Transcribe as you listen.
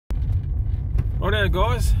Righto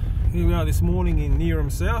guys, here we are this morning in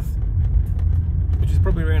Neerim South, which is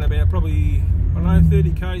probably around about, I don't know,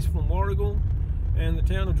 30 k's from Warrigal and the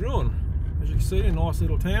town of Druin. As you can see, a nice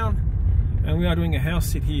little town, and we are doing a house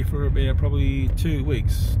sit here for about probably 2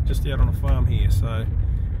 weeks, just out on a farm here. So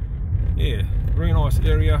yeah, very nice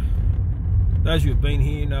area. Those who have been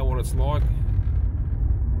here know what it's like.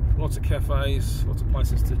 Lots of cafes, lots of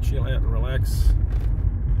places to chill out and relax.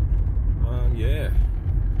 Yeah,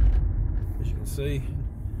 as you can see,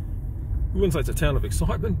 we wouldn't say it's a town of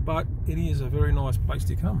excitement, but it is a very nice place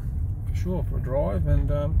to come, for sure, for a drive and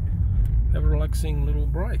have a relaxing little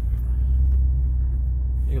break.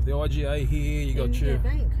 You got the IGA here, you got your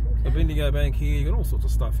Bendigo Bank here, you got all sorts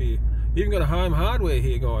of stuff here. You even got a home hardware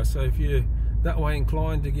here, guys, so if you're that way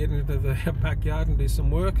inclined to get into the backyard and do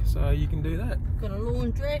some work, so you can do that. Got a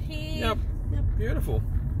laundrette here. Yep. Beautiful.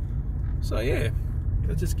 So yeah,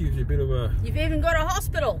 that just gives you a bit of a... You've even got a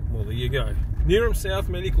hospital. Well, there you go. Neerim South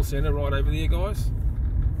Medical Centre right over there, guys.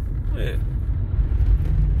 Yeah.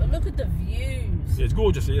 But look at the views. Yeah, it's a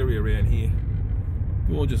gorgeous area around here.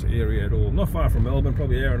 Gorgeous area at all. Not far from Melbourne,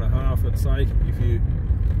 probably an hour and a half, I'd say, if you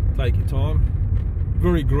take your time.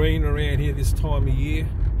 Very green around here this time of year.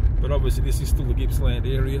 But obviously this is still the Gippsland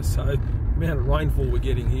area, so the amount of rainfall we're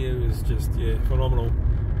getting here is just, yeah, phenomenal.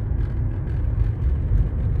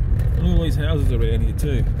 And all these houses around here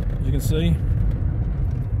too, as you can see.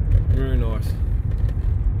 Very nice.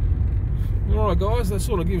 Alright guys, that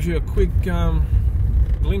sort of gives you a quick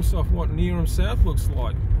glimpse of what Neerim South looks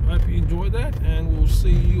like. Hope you enjoyed that, and we'll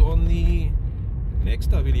see you on the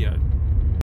next video.